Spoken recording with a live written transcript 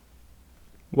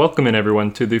Welcome in,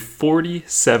 everyone, to the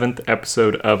 47th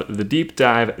episode of the Deep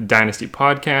Dive Dynasty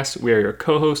Podcast. We are your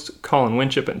co-hosts, Colin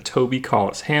Winship and Toby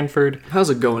Collis Hanford. How's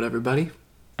it going, everybody?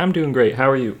 I'm doing great. How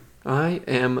are you? I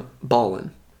am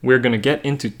ballin'. We're going to get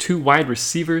into two wide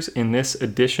receivers in this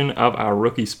edition of our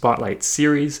Rookie Spotlight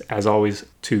series. As always,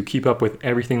 to keep up with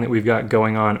everything that we've got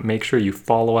going on, make sure you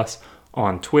follow us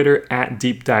on Twitter at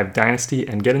Deep Dive Dynasty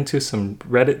and get into some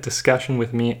Reddit discussion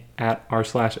with me at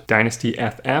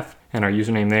r/DynastyFF. And our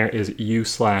username there is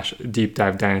u/Deep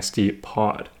Dive Dynasty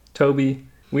Pod. Toby,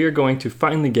 we are going to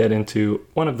finally get into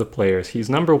one of the players. He's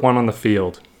number one on the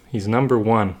field. He's number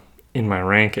one in my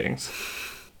rankings.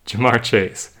 Ja'Marr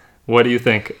Chase. What do you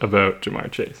think about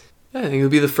Ja'Marr Chase? I think he'll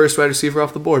be the first wide receiver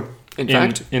off the board. In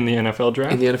fact, in the NFL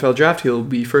draft? In the NFL draft, he'll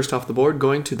be first off the board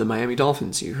going to the Miami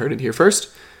Dolphins. You heard it here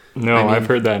first. No, I've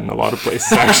heard that in a lot of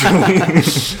places, actually.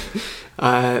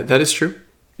 That is true.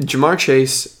 Ja'Marr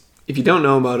Chase, if you don't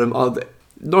know about him,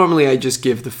 normally I just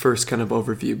give the first kind of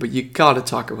overview, but you got to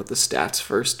talk about the stats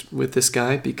first with this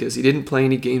guy because he didn't play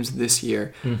any games this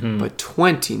year. But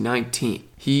 2019,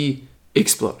 he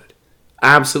exploded.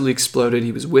 Absolutely exploded.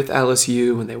 He was with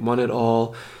LSU when they won it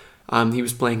all. He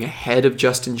was playing ahead of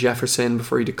Justin Jefferson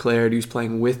before he declared. He was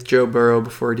playing with Joe Burrow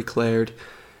before he declared.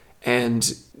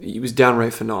 And he was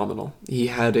downright phenomenal. He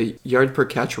had a yard per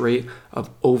catch rate of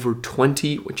over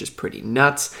 20, which is pretty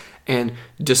nuts. And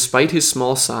despite his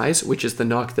small size, which is the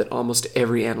knock that almost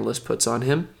every analyst puts on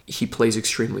him, he plays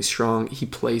extremely strong. He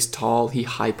plays tall. He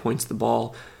high points the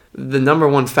ball. The number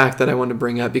one fact that I want to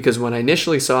bring up, because when I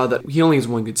initially saw that he only has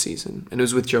one good season, and it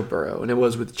was with Joe Burrow, and it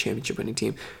was with the championship winning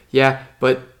team. Yeah,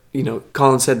 but,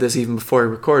 Colin said this even before he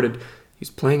recorded. He's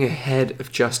playing ahead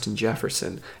of Justin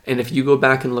Jefferson. And if you go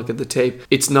back and look at the tape,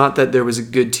 it's not that there was a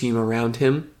good team around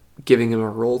him giving him a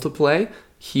role to play.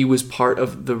 He was part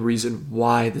of the reason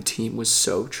why the team was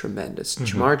so tremendous.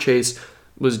 Ja'Marr Chase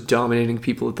was dominating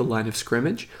people at the line of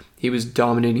scrimmage. He was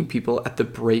dominating people at the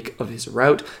break of his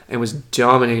route and was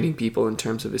dominating people in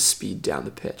terms of his speed down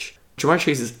the pitch. Ja'Marr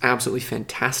Chase is absolutely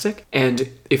fantastic. And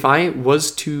if I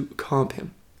was to comp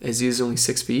him, as he is only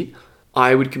 6 feet,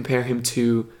 I would compare him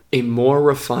to a more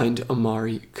refined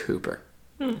Amari Cooper.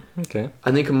 Okay.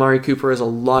 I think Amari Cooper has a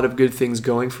lot of good things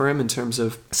going for him in terms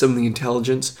of some of the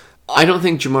intelligence. I don't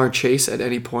think Ja'Marr Chase at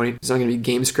any point is not going to be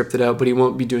game scripted out, but he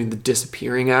won't be doing the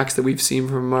disappearing acts that we've seen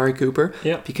from Amari Cooper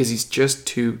because he's just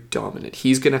too dominant.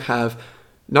 He's going to have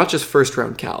not just first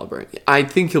round caliber. I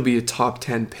think he'll be a top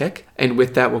 10 pick, and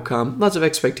with that will come lots of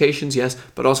expectations, yes,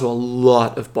 but also a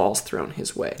lot of balls thrown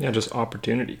his way. Yeah, just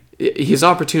opportunity. His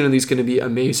opportunity is going to be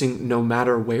amazing no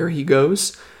matter where he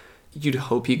goes. You'd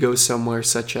hope he goes somewhere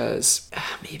such as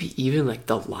maybe even like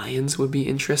the Lions would be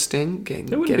interesting.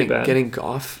 Getting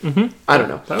Goff. I don't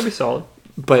know. That would be solid.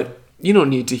 But you don't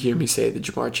need to hear me say that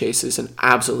Ja'Marr Chase is an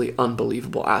absolutely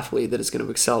unbelievable athlete that is going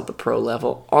to excel at the pro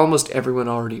level. Almost everyone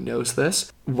already knows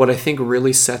this. What I think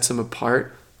really sets him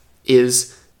apart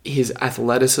is his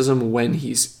athleticism when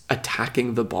he's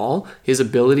attacking the ball, his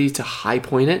ability to high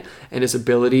point it, and his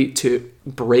ability to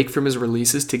break from his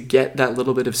releases to get that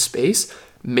little bit of space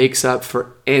makes up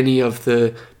for any of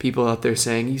the people out there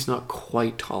saying he's not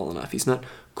quite tall enough, he's not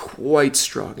quite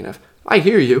strong enough. I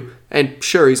hear you, and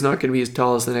sure, he's not going to be as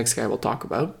tall as the next guy we'll talk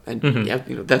about, and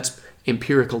that's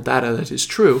empirical data that is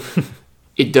true.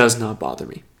 It does not bother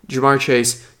me. Ja'Marr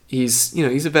Chase, he's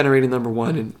a venerated number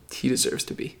one, and he deserves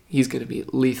to be. He's going to be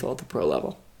lethal at the pro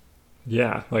level.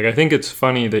 Yeah, I think it's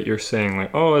funny that you're saying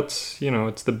it's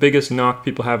the biggest knock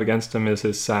people have against him is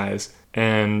his size.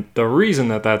 And the reason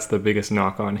that that's the biggest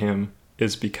knock on him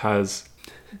is because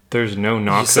there's no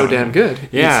knock. He's so damn good.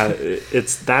 Yeah,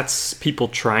 that's people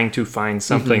trying to find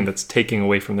something that's taking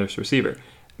away from this receiver.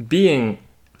 Being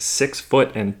 6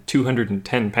 foot and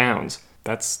 210 pounds,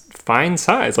 that's fine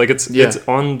size. It's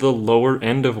on the lower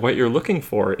end of what you're looking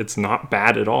for. It's not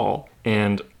bad at all.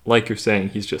 And like you're saying,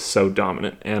 he's just so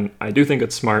dominant. And I do think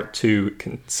it's smart to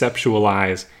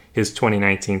conceptualize his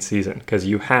 2019 season because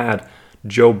you had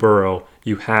Joe Burrow,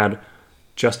 you had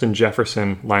Justin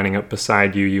Jefferson lining up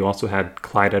beside you. You also had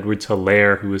Clyde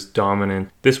Edwards-Helaire, who was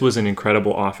dominant. This was an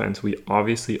incredible offense. We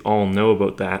obviously all know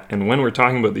about that. And when we're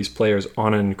talking about these players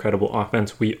on an incredible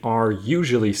offense, we are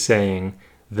usually saying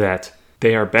that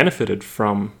they are benefited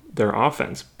from their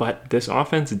offense. But this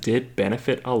offense did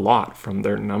benefit a lot from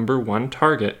their number one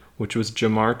target, which was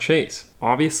Ja'Marr Chase.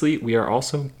 Obviously, we are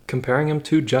also comparing him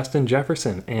to Justin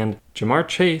Jefferson, and Ja'Marr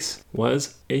Chase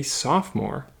was a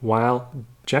sophomore, while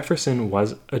Jefferson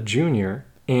was a junior,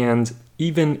 and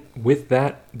even with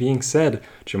that being said,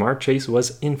 Ja'Marr Chase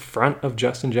was in front of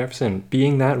Justin Jefferson,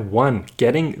 being that one,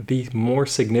 getting the more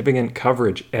significant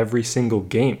coverage every single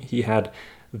game. He had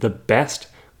the best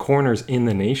corners in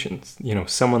the nation. You know,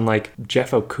 someone like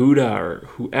Jeff Okudah or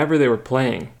whoever they were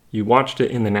playing. You watched it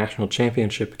in the national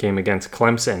championship game against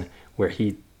Clemson, where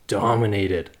he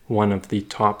dominated one of the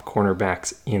top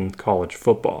cornerbacks in college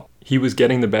football. He was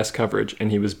getting the best coverage,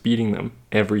 and he was beating them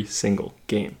every single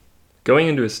game. Going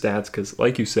into his stats, because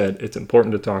like you said, it's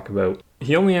important to talk about,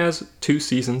 he only has 2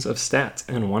 seasons of stats,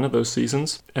 and one of those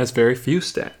seasons has very few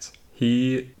stats.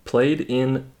 He played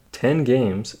in 10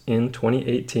 games in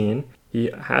 2018. He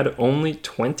had only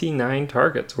 29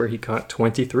 targets, where he caught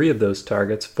 23 of those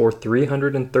targets for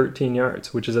 313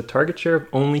 yards, which is a target share of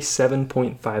only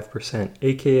 7.5%,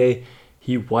 aka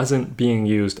he wasn't being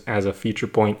used as a feature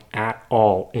point at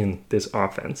all in this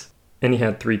offense. And he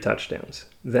had 3 touchdowns.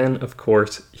 Then, of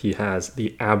course, he has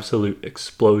the absolute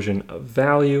explosion of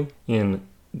value in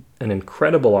an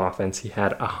incredible offense. He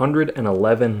had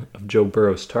 111 of Joe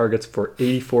Burrow's targets for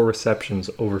 84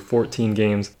 receptions over 14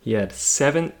 games. He had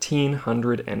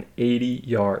 1,780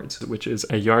 yards, which is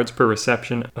a yards per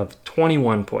reception of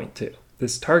 21.2.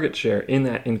 This target share in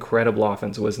that incredible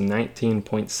offense was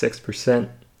 19.6%.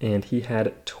 And he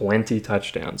had 20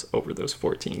 touchdowns over those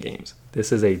 14 games.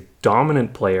 This is a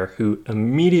dominant player who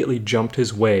immediately jumped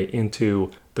his way into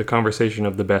the conversation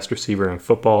of the best receiver in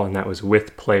football, and that was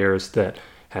with players that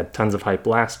had tons of hype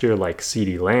last year like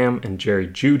CeeDee Lamb and Jerry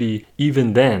Jeudy.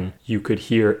 Even then, you could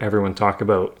hear everyone talk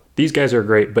about, these guys are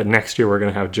great, but next year we're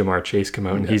going to have Ja'Marr Chase come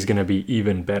out and he's going to be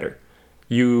even better.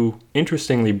 You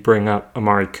interestingly bring up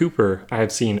Amari Cooper. I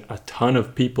have seen a ton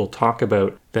of people talk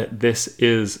about that this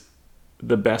is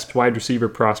the best wide receiver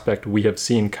prospect we have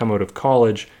seen come out of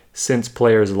college since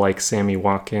players like Sammy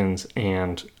Watkins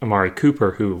and Amari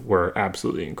Cooper, who were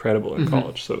absolutely incredible in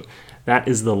college. So that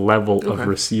is the level of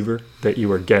receiver that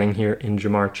you are getting here in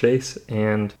Ja'Marr Chase.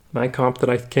 And my comp that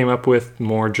I came up with,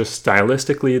 more just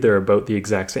stylistically, they're about the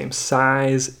exact same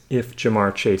size. If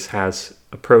Ja'Marr Chase has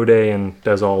a pro day and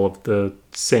does all of the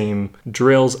same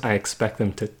drills, I expect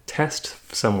them to test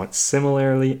somewhat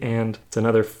similarly. And it's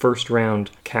another first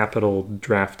round capital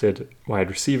drafted wide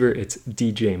receiver. It's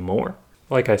DJ Moore.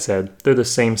 Like I said, they're the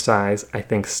same size. I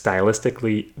think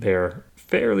stylistically they're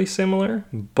fairly similar,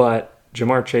 but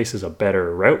Ja'Marr Chase is a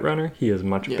better route runner. He is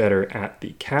much better at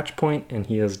the catch point, and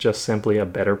he is just simply a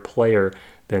better player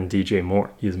than DJ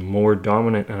Moore. He is more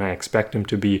dominant, and I expect him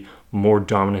to be more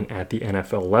dominant at the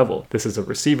NFL level. This is a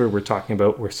receiver we're talking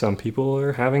about where some people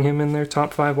are having him in their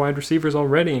top 5 wide receivers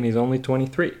already, and he's only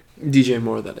 23. DJ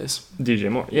Moore, that is. DJ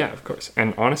Moore, yeah, of course.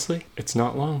 And honestly, it's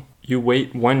not long. You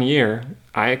wait 1 year,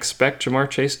 I expect Ja'Marr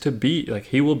Chase to be,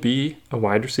 he will be a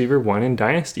wide receiver 1 in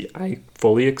Dynasty. I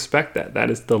fully expect that.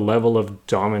 That is the level of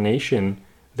domination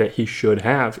that he should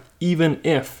have, even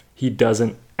if he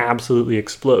doesn't absolutely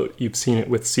explode. You've seen it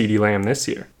with CeeDee Lamb this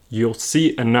year. You'll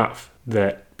see enough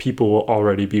that people will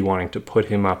already be wanting to put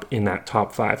him up in that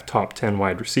top 5, top 10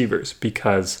 wide receivers,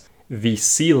 because the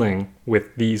ceiling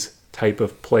with these type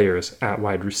of players at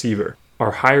wide receiver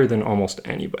are higher than almost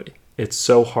anybody. It's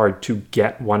so hard to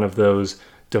get one of those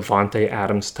Davante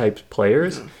Adams type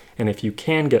players. Yeah. And if you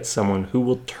can get someone who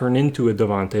will turn into a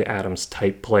Davante Adams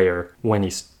type player when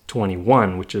he's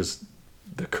 21, which is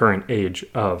the current age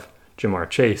of Ja'Marr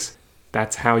Chase,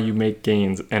 that's how you make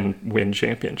gains and win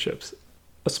championships.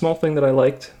 A small thing that I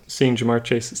liked seeing Ja'Marr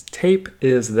Chase's tape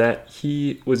is that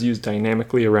he was used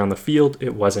dynamically around the field.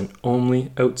 It wasn't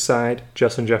only outside.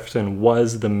 Justin Jefferson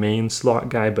was the main slot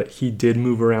guy, but he did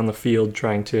move around the field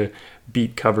trying to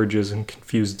beat coverages and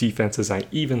confuse defenses. I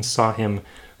even saw him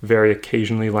very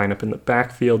occasionally line up in the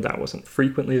backfield. That wasn't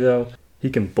frequently, though. He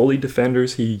can bully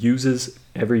defenders. He uses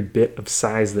every bit of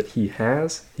size that he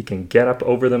has. He can get up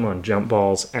over them on jump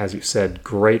balls, as you said,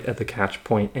 great at the catch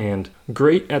point and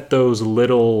great at those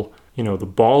little, the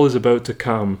ball is about to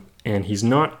come and he's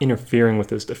not interfering with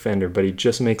his defender, but he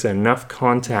just makes enough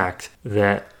contact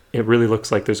that it really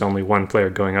looks like there's only one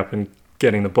player going up and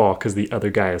getting the ball because the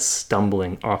other guy is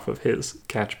stumbling off of his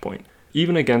catch point.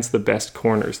 Even against the best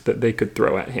corners that they could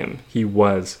throw at him, he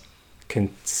was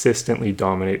consistently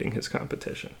dominating his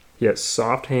competition. He has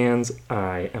soft hands.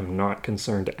 I am not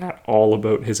concerned at all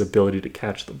about his ability to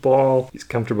catch the ball. He's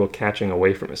comfortable catching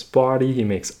away from his body. He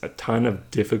makes a ton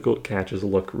of difficult catches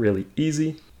look really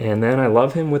easy. And then I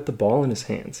love him with the ball in his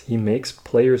hands. He makes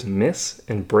players miss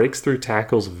and breaks through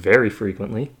tackles very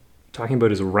frequently. Talking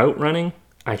about his route running,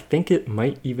 I think it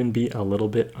might even be a little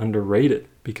bit underrated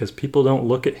because people don't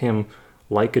look at him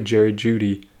like a Jerry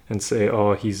Jeudy and say,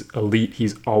 oh, he's elite,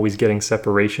 he's always getting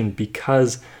separation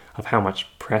because of how much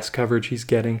press coverage he's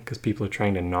getting, because people are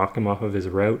trying to knock him off of his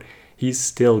route. He's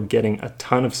still getting a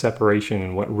ton of separation,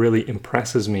 and what really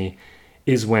impresses me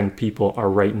is when people are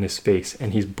right in his face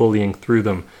and he's bullying through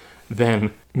them.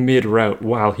 then mid-route,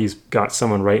 while he's got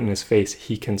someone right in his face,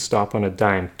 he can stop on a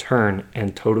dime, turn,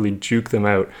 and totally juke them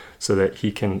out so that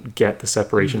he can get the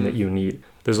separation that you need.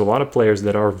 There's a lot of players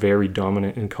that are very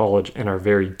dominant in college and are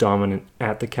very dominant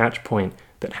at the catch point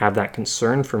that have that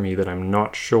concern for me that I'm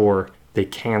not sure they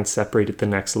can separate at the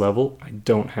next level. I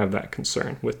don't have that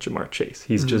concern with Ja'Marr Chase.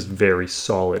 He's just very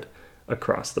solid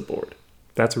across the board.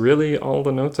 That's really all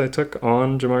the notes I took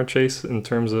on Ja'Marr Chase in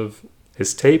terms of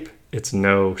his tape. It's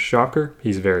no shocker.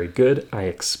 He's very good. I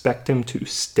expect him to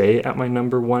stay at my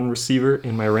number 1 receiver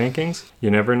in my rankings.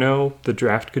 You never know. The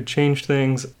draft could change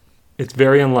things. It's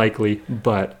very unlikely,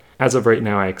 but as of right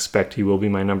now, I expect he will be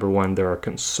my number 1. There are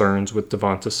concerns with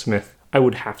Devonta Smith. I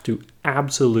would have to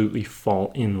absolutely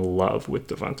fall in love with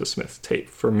Devonta Smith's tape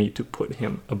for me to put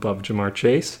him above Ja'Marr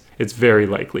Chase. It's very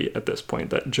likely at this point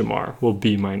that Ja'Marr will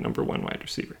be my number 1 wide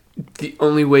receiver. The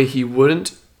only way he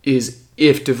wouldn't is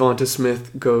if Devonta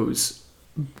Smith goes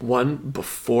 1,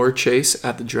 before Chase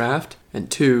at the draft, and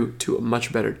 2, to a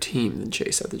much better team than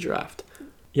Chase at the draft.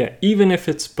 Yeah, even if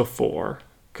it's before,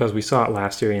 because we saw it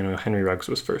last year, Henry Ruggs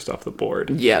was first off the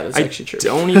board. Yeah, that's actually true. I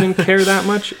don't even care that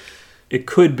much. It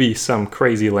could be some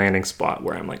crazy landing spot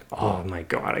where I'm like, oh my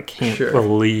God, I can't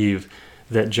believe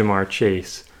that Ja'Marr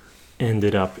Chase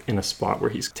ended up in a spot where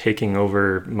he's taking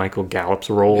over Michael Gallup's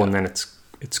role, and then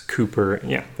it's Cooper.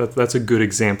 Yeah, that's a good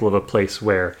example of a place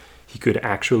where he could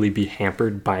actually be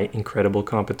hampered by incredible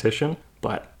competition,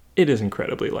 but it is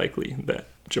incredibly likely that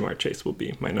Ja'Marr Chase will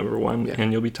be my number 1,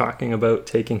 and you'll be talking about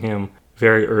taking him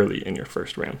very early in your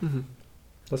first round.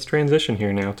 Let's transition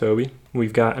here now, Toby.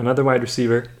 We've got another wide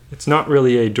receiver. It's not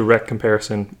really a direct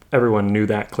comparison. Everyone knew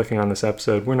that clicking on this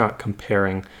episode. We're not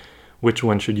comparing which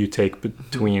one should you take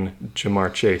between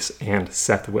Ja'Marr Chase and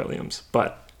Seth Williams.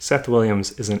 But Seth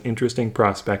Williams is an interesting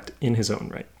prospect in his own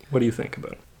right. What do you think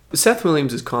about him? Seth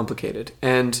Williams is complicated,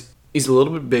 and he's a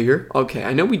little bit bigger. Okay,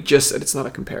 I know we just said it's not a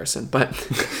comparison, but...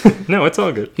 No, it's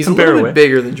all good. He's a little bit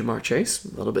bigger than Ja'Marr Chase,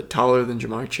 a little bit taller than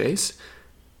Ja'Marr Chase.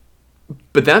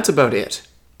 But that's about it.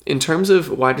 In terms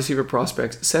of wide receiver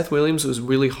prospects, Seth Williams was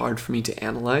really hard for me to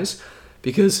analyze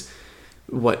because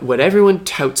what everyone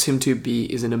touts him to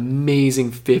be is an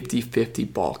amazing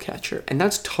 50-50 ball catcher, and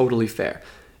that's totally fair.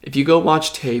 If you go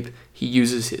watch tape, he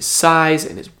uses his size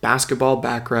and his basketball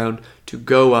background to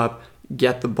go up,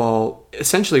 get the ball,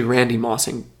 essentially Randy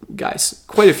Mossing guys.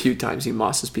 Quite a few times he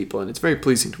mosses people, and it's very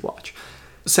pleasing to watch.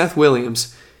 Seth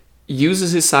Williams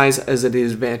uses his size as an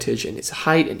advantage and his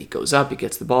height, and he goes up, he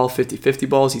gets the ball, 50-50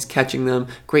 balls, he's catching them.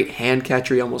 Great hand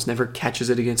catcher, he almost never catches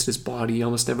it against his body, he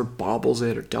almost never bobbles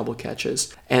it or double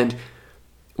catches. And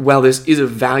while this is a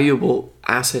valuable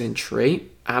asset and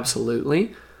trait,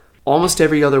 absolutely, almost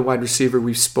every other wide receiver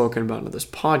we've spoken about on this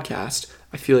podcast,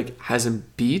 I feel like has him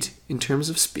beat in terms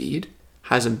of speed,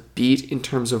 has him beat in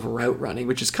terms of route running,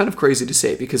 which is kind of crazy to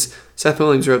say because Seth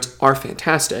Williams' routes are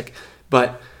fantastic,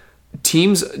 but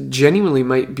teams genuinely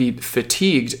might be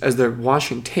fatigued as they're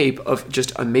watching tape of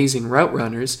just amazing route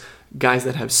runners, guys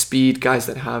that have speed, guys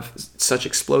that have such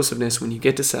explosiveness. When you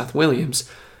get to Seth Williams,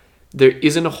 there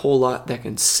isn't a whole lot that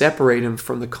can separate him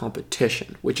from the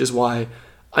competition, which is why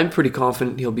I'm pretty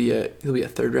confident he'll be a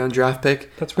 3rd round draft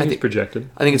pick. That's what he's projected.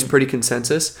 I think it's pretty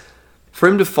consensus. For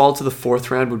him to fall to the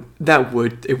 4th round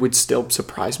would still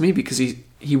surprise me because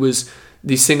he was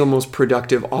the single most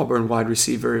productive Auburn wide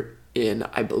receiver in,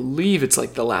 I believe it's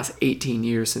like the last 18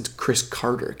 years since Chris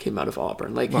Carter came out of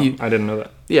Auburn. I didn't know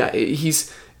that. Yeah,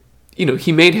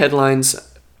 he made headlines.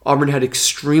 Auburn had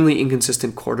extremely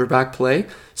inconsistent quarterback play,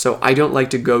 so I don't like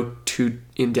to go too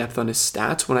in-depth on his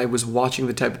stats. When I was watching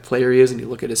the type of player he is and you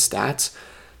look at his stats,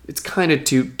 it's kind of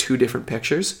two different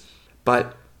pictures.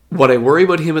 But what I worry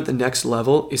about him at the next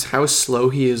level is how slow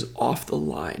he is off the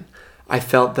line. I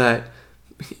felt that,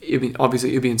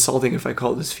 obviously it would be insulting if I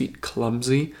called his feet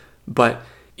clumsy, but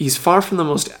he's far from the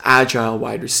most agile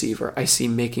wide receiver I see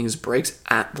making his breaks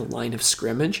at the line of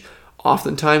scrimmage.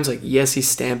 Oftentimes, yes, he's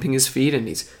stamping his feet and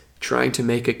he's trying to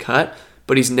make a cut,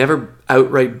 but he's never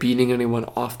outright beating anyone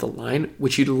off the line,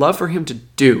 which you'd love for him to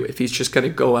do if he's just going to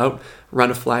go out,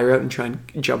 run a fly route, and try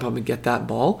and jump up and get that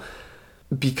ball.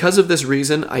 Because of this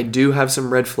reason, I do have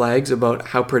some red flags about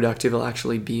how productive he'll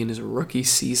actually be in his rookie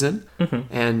season.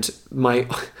 And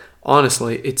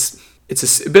honestly,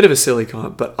 it's a bit of a silly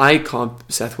comp, but I comp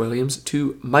Seth Williams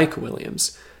to Mike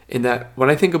Williams in that when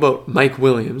I think about Mike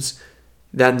Williams,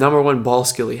 that number 1 ball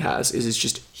skill he has is his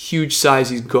just huge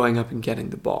size. He's going up and getting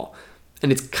the ball. And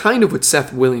it's kind of what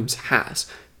Seth Williams has.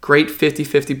 Great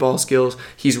 50-50 ball skills.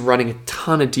 He's running a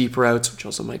ton of deep routes, which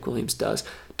also Mike Williams does.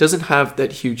 Doesn't have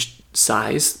that huge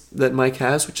size that Mike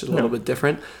has, which is a little bit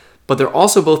different. But they're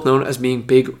also both known as being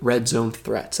big red zone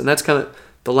threats. And that's kind of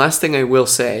The last thing I will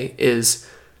say is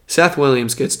Seth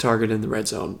Williams gets targeted in the red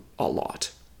zone a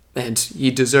lot, and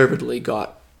he deservedly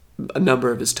got a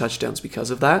number of his touchdowns because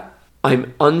of that.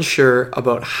 I'm unsure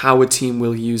about how a team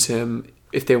will use him,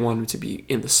 if they want him to be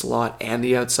in the slot and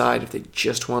the outside, if they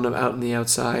just want him out in the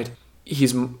outside.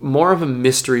 He's more of a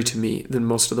mystery to me than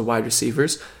most of the wide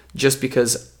receivers, just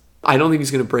because I don't think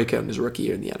he's going to break out in his rookie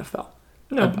year in the NFL.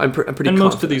 No, I'm pretty and confident.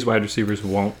 most of these wide receivers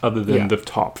won't, other than the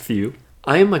top few.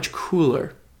 I am much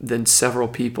cooler than several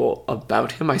people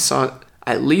about him. I saw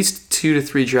at least 2 to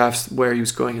 3 drafts where he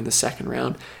was going in the second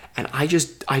round, and I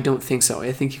don't think so.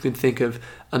 I think you can think of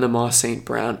an Amon St.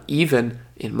 Brown. Even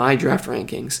in my draft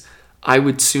rankings, I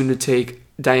would sooner take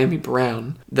Dyami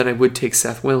Brown than I would take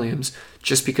Seth Williams,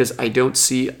 just because I don't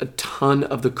see a ton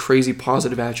of the crazy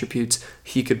positive attributes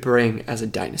he could bring as a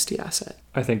dynasty asset.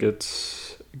 I think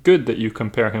it's good that you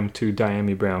compare him to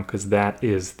Dyami Brown, because that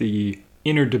is the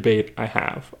inner debate I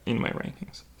have in my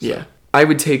rankings. So. Yeah. I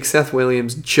would take Seth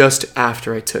Williams just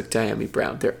after I took Dyami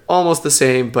Brown. They're almost the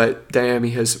same, but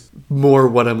Dyami has more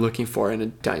what I'm looking for in a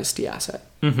dynasty asset.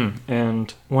 Mm-hmm.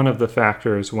 And one of the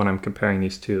factors when I'm comparing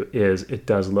these two is it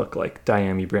does look like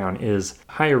Dyami Brown is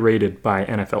higher rated by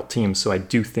NFL teams, so I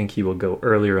do think he will go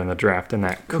earlier in the draft, and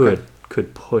that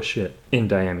could push it in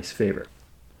Dyami's favor.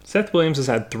 Seth Williams has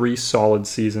had 3 solid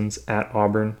seasons at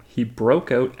Auburn. He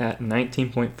broke out at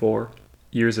 19.4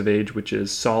 years of age, which is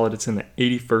solid. It's in the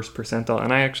 81st percentile.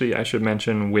 And I should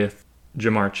mention with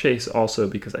Ja'Marr Chase also,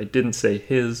 because I didn't say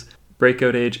his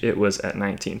breakout age, it was at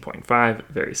 19.5,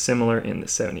 very similar in the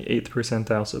 78th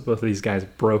percentile. So both of these guys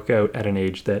broke out at an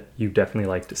age that you definitely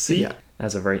like to see. Yeah.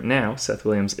 As of right now, Seth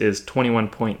Williams is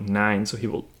 21.9, so he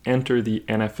will enter the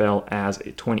NFL as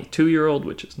a 22-year-old,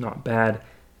 which is not bad.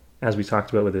 As we talked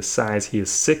about with his size, he is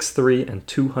 6'3" and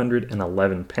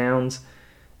 211 pounds.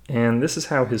 And this is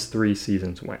how his 3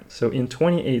 seasons went. So in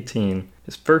 2018,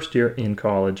 his first year in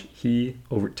college, he,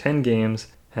 over 10 games,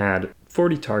 had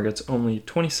 40 targets, only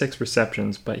 26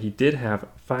 receptions, but he did have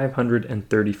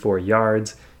 534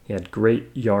 yards. He had great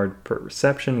yard per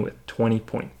reception with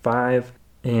 20.5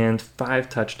 and 5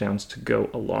 touchdowns to go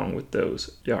along with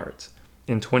those yards.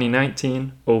 In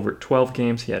 2019, over 12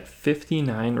 games, he had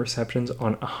 59 receptions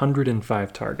on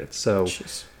 105 targets. So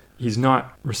he's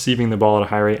not receiving the ball at a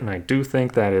high rate, and I do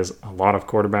think that is a lot of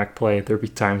quarterback play. There'd be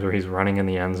times where he's running in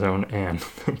the end zone and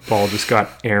the ball just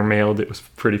got airmailed. It was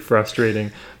pretty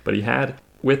frustrating. But he had,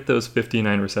 with those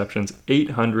 59 receptions,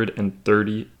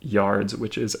 830 yards,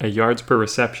 which is a yards per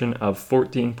reception of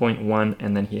 14.1,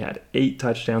 and then he had 8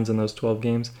 touchdowns in those 12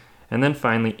 games. And then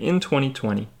finally, in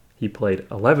 2020, he played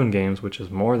 11 games, which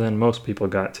is more than most people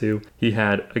got to. He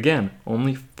had, again,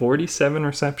 only 47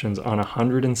 receptions on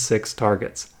 106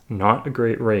 targets. Not a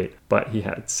great rate, but he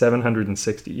had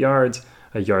 760 yards,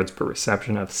 a yards per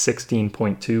reception of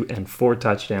 16.2, and 4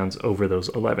 touchdowns over those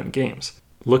 11 games.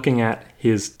 Looking at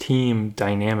his team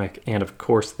dynamic and, of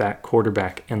course, that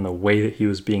quarterback and the way that he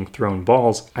was being thrown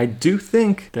balls, I do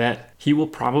think that he will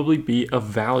probably be of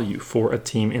value for a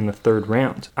team in the 3rd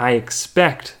round. I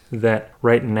expect that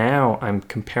right now I'm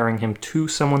comparing him to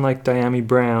someone like Dyami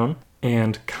Brown,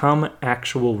 and come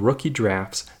actual rookie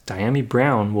drafts, Dyami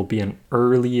Brown will be an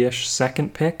early-ish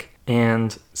 2nd pick,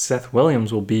 and Seth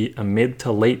Williams will be a mid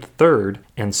to late 3rd,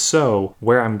 and so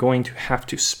where I'm going to have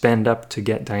to spend up to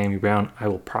get Dyami Brown, I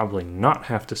will probably not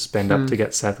have to spend up to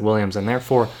get Seth Williams, and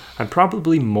therefore I'm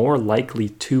probably more likely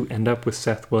to end up with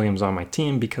Seth Williams on my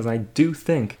team, because I do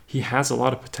think he has a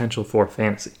lot of potential for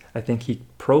fantasy. I think he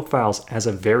profiles as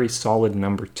a very solid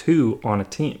number 2 on a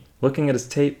team. Looking at his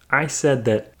tape, I said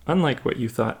that, unlike what you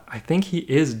thought, I think he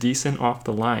is decent off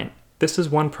the line. This is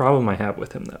one problem I have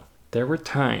with him, though. There were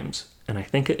times, and I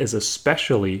think it is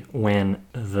especially when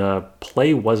the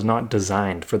play was not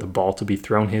designed for the ball to be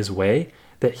thrown his way,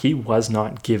 that he was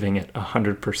not giving it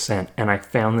 100%. And I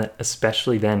found that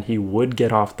especially then he would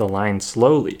get off the line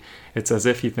slowly. It's as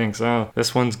if he thinks, oh,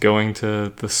 this one's going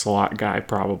to the slot guy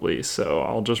probably, so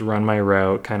I'll just run my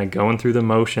route, kind of going through the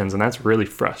motions. And that's really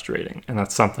frustrating. And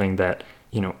that's something that,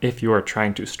 if you are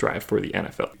trying to strive for the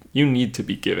NFL, you need to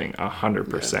be giving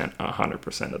 100%,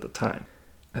 100% of the time.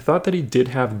 I thought that he did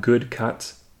have good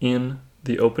cuts in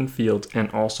the open field and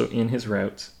also in his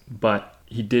routes, but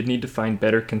he did need to find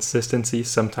better consistency.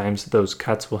 Sometimes those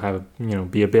cuts will have,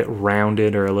 be a bit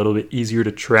rounded or a little bit easier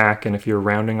to track. And if you're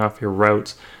rounding off your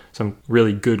routes, some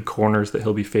really good corners that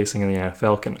he'll be facing in the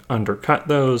NFL can undercut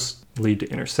those, lead to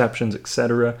interceptions,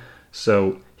 etc.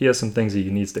 So he has some things he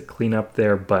needs to clean up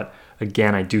there. But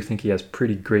again, I do think he has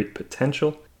pretty great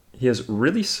potential. He has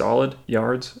really solid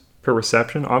yards per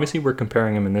reception. Obviously, we're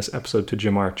comparing him in this episode to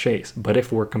Ja'Marr Chase. But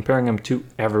if we're comparing him to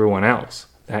everyone else,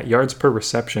 that yards per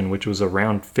reception, which was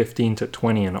around 15 to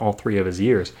 20 in all 3 of his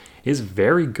years, is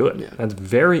very good. Yeah. That's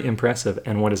very impressive.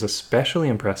 And what is especially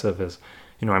impressive is,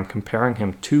 I'm comparing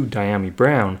him to Dyami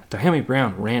Brown. Dyami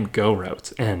Brown ran go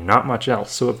routes and not much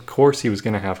else. So, of course, he was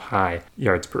going to have high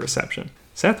yards per reception.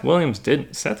 Seth Williams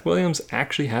didn't. Seth Williams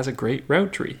actually has a great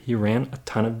route tree. He ran a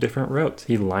ton of different routes.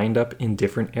 He lined up in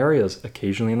different areas,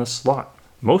 occasionally in the slot,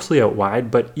 mostly out wide,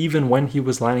 but even when he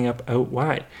was lining up out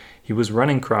wide, he was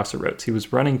running crosser routes, he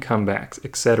was running comebacks,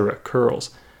 etc.,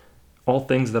 curls. All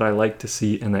things that I like to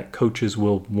see and that coaches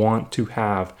will want to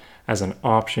have as an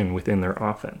option within their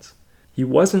offense. He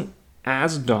wasn't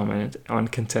as dominant on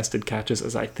contested catches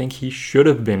as I think he should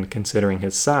have been considering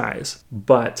his size,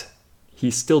 but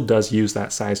he still does use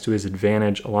that size to his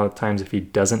advantage. A lot of times if he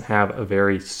doesn't have a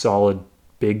very solid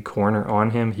big corner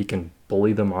on him, he can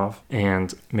bully them off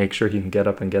and make sure he can get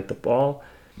up and get the ball.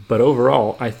 But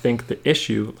overall, I think the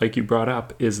issue, like you brought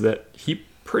up, is that he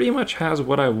pretty much has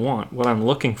what I want, what I'm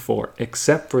looking for,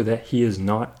 except for that he is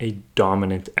not a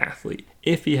dominant athlete.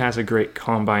 If he has a great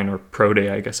combine or pro day,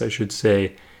 I guess I should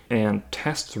say, and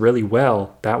tests really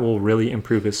well, that will really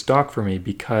improve his stock for me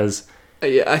because...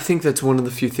 Yeah, I think that's one of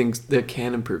the few things that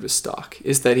can improve his stock,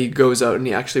 is that he goes out and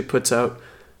he actually puts out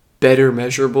better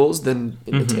measurables than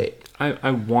in the tape.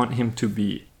 I want him to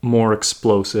be more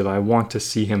explosive. I want to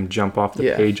see him jump off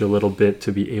the page a little bit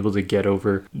to be able to get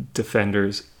over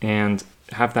defenders and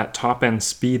have that top end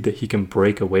speed that he can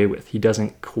break away with. He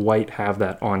doesn't quite have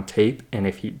that on tape, and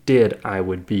if he did, I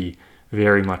would be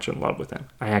very much in love with him.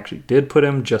 I actually did put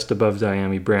him just above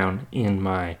Dyami Brown in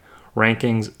my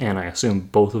rankings, and I assume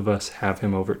both of us have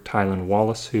him over Tylan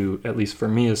Wallace, who, at least for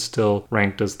me, is still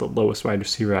ranked as the lowest wide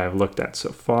receiver I've looked at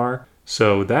so far.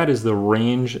 So that is the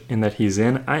range in that he's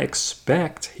in. I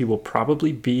expect he will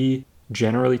probably be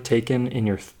generally taken in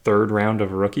your 3rd round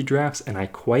of rookie drafts, and I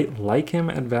quite like him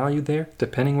at value there,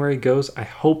 depending where he goes. I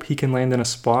hope he can land in a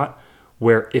spot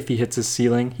where if he hits his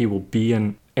ceiling, he will be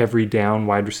an every down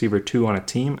wide receiver 2 on a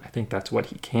team. I think that's what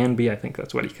he can be. I think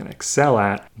that's what he can excel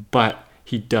at, but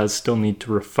he does still need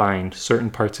to refine certain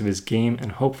parts of his game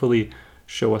and hopefully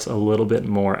show us a little bit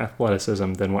more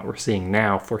athleticism than what we're seeing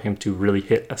now for him to really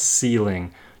hit a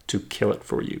ceiling to kill it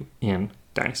for you in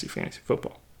Dynasty Fantasy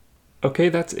Football. Okay,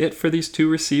 that's it for these 2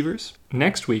 receivers.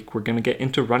 Next week, we're going to get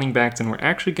into running backs, and we're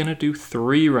actually going to do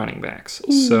 3 running backs.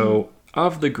 Ooh. So,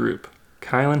 of the group,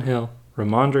 Kylan Hill,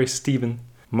 Ramondre Stevenson,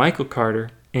 Michael Carter,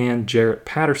 and Jarrett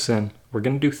Patterson, we're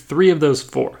going to do 3 of those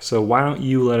 4. So why don't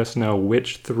you let us know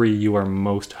which 3 you are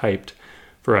most hyped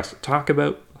for us to talk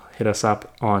about. Hit us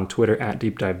up on Twitter at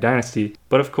Deep Dive Dynasty.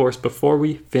 But of course, before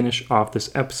we finish off this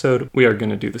episode, we are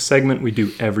going to do the segment we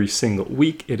do every single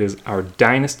week. It is our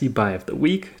Dynasty Buy of the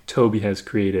Week. Toby has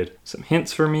created some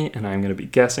hints for me, and I'm going to be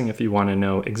guessing. If you want to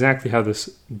know exactly how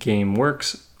this game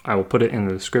works, I will put it in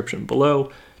the description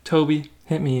below. Toby,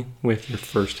 hit me with your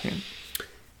first hint.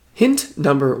 Hint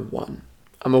number 1.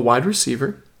 I'm a wide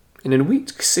receiver, and in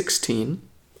week 16,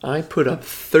 I put up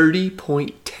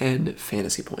 30.10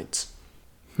 fantasy points.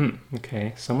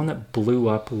 Okay, someone that blew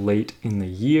up late in the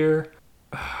year.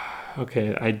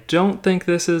 Okay, I don't think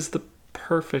this is the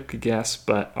perfect guess,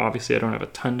 but obviously I don't have a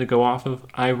ton to go off of.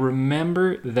 I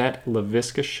remember that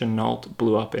Laviska Shenault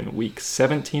blew up in week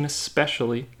 17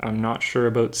 especially. I'm not sure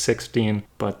about 16,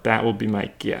 but that will be my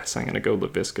guess. I'm going to go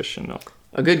Laviska Shenault.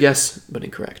 A good guess, but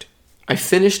incorrect. I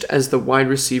finished as the wide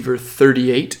receiver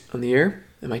 38 on the year,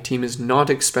 and my team is not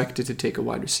expected to take a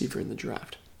wide receiver in the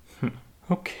draft.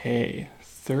 Okay,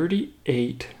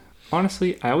 38.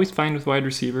 Honestly, I always find with wide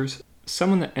receivers,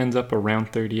 someone that ends up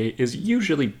around 38 is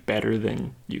usually better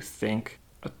than you think.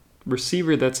 A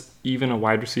receiver that's even a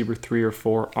wide receiver 3 or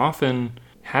 4 often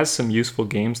has some useful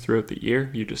games throughout the year.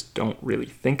 You just don't really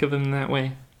think of him that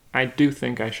way. I do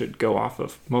think I should go off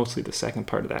of mostly the second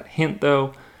part of that hint,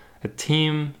 though. A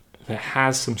team that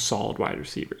has some solid wide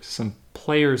receivers, some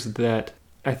players that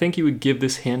I think you would give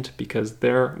this hint because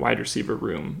their wide receiver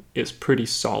room is pretty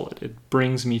solid. It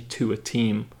brings me to a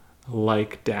team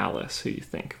like Dallas, who you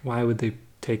think, why would they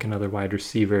take another wide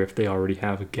receiver if they already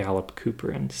have Gallup,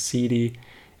 Cooper, and CeeDee?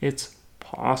 It's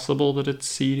possible that it's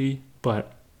CeeDee,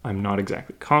 but I'm not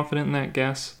exactly confident in that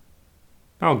guess.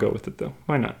 I'll go with it, though.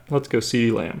 Why not? Let's go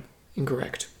CeeDee Lamb.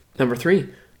 Incorrect. Number 3.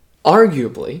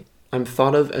 Arguably, I'm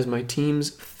thought of as my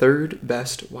team's 3rd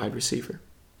best wide receiver.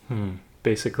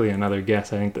 Basically another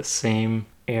guess. I think the same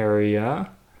area.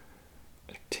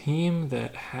 A team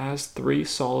that has 3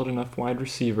 solid enough wide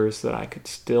receivers that I could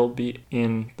still be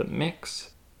in the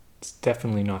mix. It's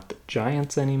definitely not the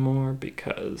Giants anymore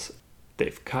because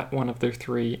they've cut one of their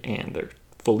 3 and they're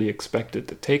fully expected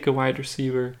to take a wide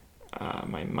receiver.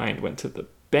 My mind went to the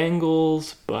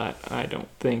Bengals, but I don't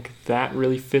think that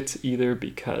really fits either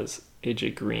because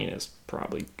AJ Green is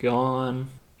probably gone.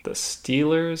 The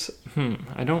Steelers,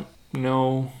 I don't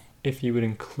know if you would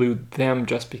include them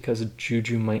just because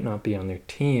Juju might not be on their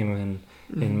team, and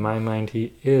in my mind,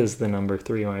 he is the number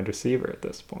 3 wide receiver at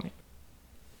this point.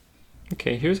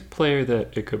 Okay, here's a player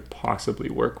that it could possibly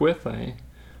work with. I'm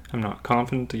not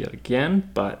confident yet again,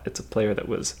 but it's a player that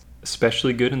was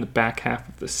especially good in the back half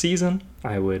of the season.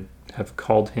 I would have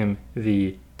called him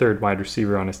the 3rd wide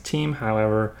receiver on his team.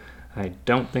 However, I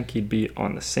don't think he'd be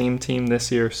on the same team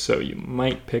this year, so you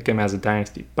might pick him as a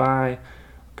dynasty buy.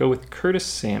 Go with Curtis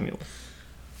Samuel.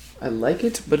 I like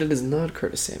it, but it is not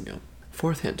Curtis Samuel.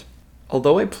 4th hint.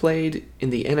 Although I played in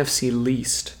the NFC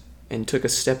least and took a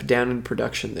step down in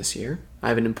production this year, I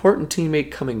have an important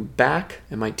teammate coming back,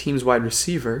 and my team's wide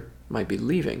receiver might be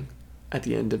leaving at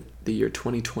the end of the year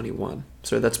 2021.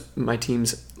 So that's my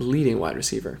team's leading wide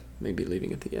receiver, may be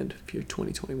leaving at the end of year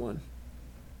 2021.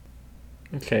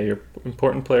 Okay, your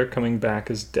important player coming back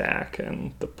is Dak,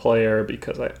 and the player,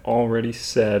 because I already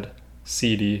said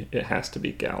CD, it has to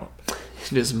be Gallup.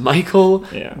 It is Michael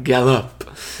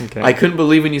Gallup. Okay. I couldn't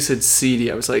believe when you said CD.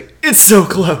 I was like, it's so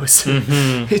close.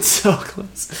 It's so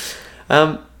close.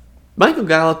 Michael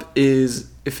Gallup is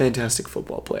a fantastic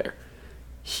football player.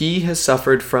 He has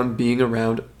suffered from being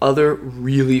around other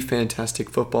really fantastic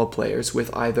football players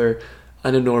with either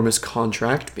an enormous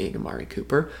contract, being Amari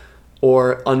Cooper,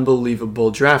 or unbelievable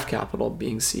draft capital,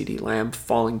 being CeeDee Lamb,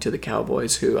 falling to the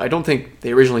Cowboys, who I don't think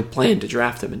they originally planned to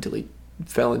draft him until he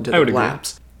fell into their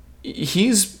laps.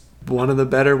 He's one of the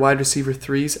better wide receiver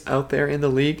 3s out there in the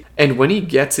league. And when he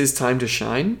gets his time to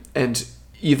shine, and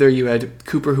either you had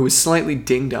Cooper, who was slightly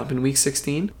dinged up in week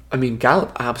 16,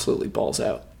 Gallup absolutely balls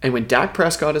out. And when Dak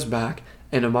Prescott is back,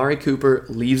 and Amari Cooper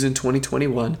leaves in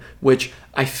 2021, which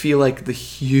I feel like the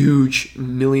huge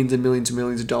millions and millions and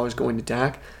millions of dollars going to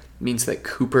Dak means that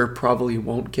Cooper probably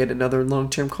won't get another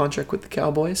long-term contract with the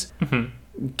Cowboys.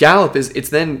 Gallup it's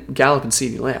then Gallup and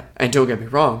CeeDee Lamb. And don't get me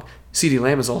wrong, CeeDee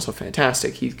Lamb is also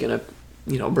fantastic. He's going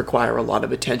to, require a lot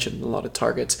of attention, a lot of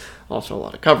targets, also a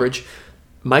lot of coverage.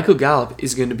 Michael Gallup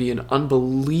is going to be an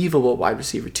unbelievable wide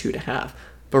receiver 2 to have.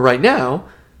 But right now,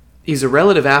 he's a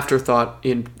relative afterthought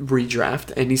in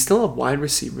redraft, and he's still a wide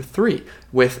receiver 3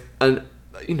 with an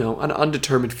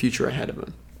undetermined future ahead of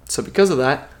him. So because of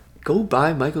that, go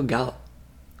buy Michael Gallup.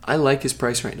 I like his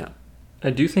price right now. I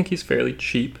do think he's fairly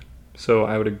cheap, so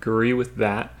I would agree with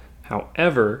that.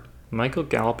 However, Michael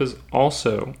Gallup is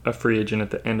also a free agent at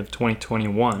the end of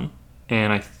 2021,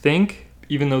 and I think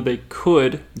even though they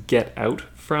could get out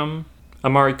from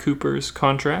Amari Cooper's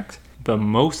contract, the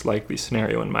most likely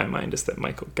scenario in my mind is that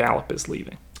Michael Gallup is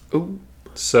leaving. Ooh.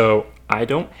 So I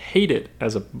don't hate it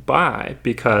as a buy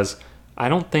because I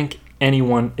don't think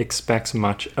anyone expects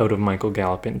much out of Michael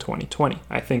Gallup in 2020.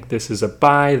 I think this is a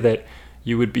buy that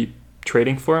you would be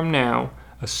trading for him now,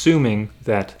 assuming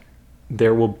that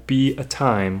there will be a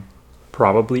time,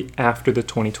 probably after the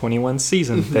 2021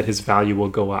 season, that his value will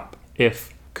go up.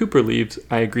 If Cooper leaves,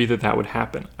 I agree that would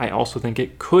happen. I also think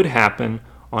it could happen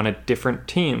on a different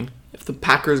team. If the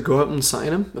Packers go out and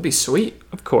sign him, that'd be sweet.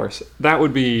 Of course. That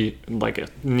would be like a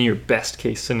near best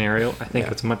case scenario. I think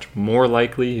it's much more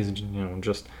likely he's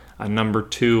just a number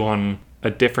 2 on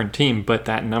a different team, but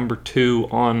that number 2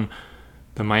 on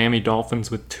the Miami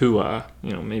Dolphins with Tua,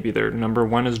 maybe their number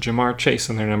 1 is Jamar Chase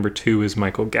and their number 2 is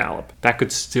Michael Gallup. That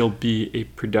could still be a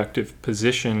productive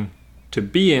position to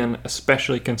be in,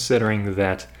 especially considering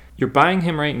that you're buying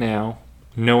him right now,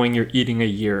 knowing you're eating a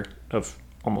year of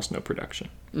almost no production.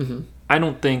 I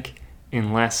don't think,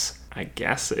 unless, I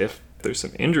guess, if there's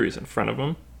some injuries in front of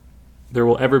him, there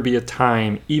will ever be a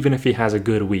time, even if he has a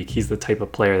good week, he's the type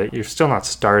of player that you're still not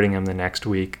starting him the next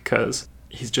week because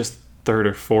he's just 3rd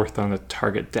or 4th on the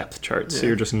target depth chart, so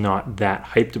you're just not that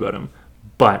hyped about him.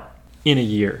 But in a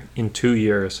year, in 2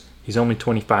 years, he's only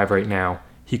 25 right now,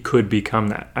 he could become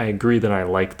that. I agree that I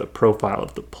like the profile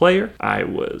of the player. I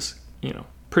was,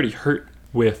 pretty hurt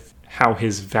with how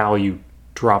his value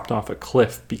dropped off a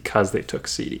cliff because they took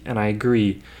CeeDee. And I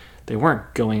agree, they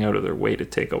weren't going out of their way to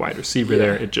take a wide receiver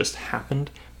there. It just happened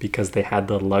because they had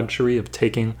the luxury of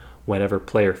taking whatever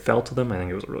player fell to them. I think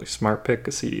it was a really smart pick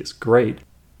because CeeDee is great.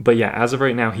 But yeah, as of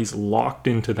right now, he's locked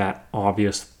into that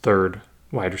obvious 3rd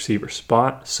wide receiver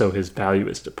spot, so his value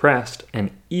is depressed.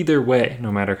 And either way,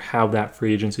 no matter how that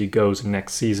free agency goes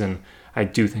next season, I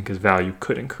do think his value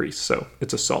could increase. So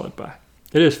it's a solid buy.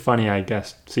 It is funny, I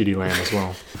guess, CeeDee Lamb as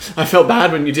well. I felt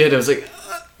bad when you did. I was like,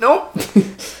 nope.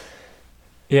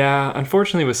 Yeah,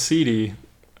 unfortunately with CeeDee,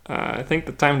 I think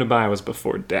the time to buy was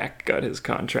before Dak got his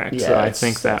contract. So I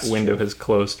think that window has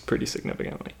closed pretty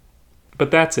significantly. But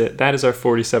that's it. That is our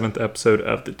 47th episode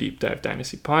of the Deep Dive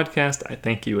Dynasty podcast. I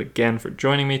thank you again for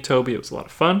joining me, Toby. It was a lot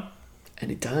of fun.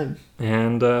 Anytime.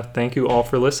 And thank you all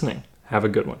for listening. Have a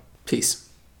good one. Peace.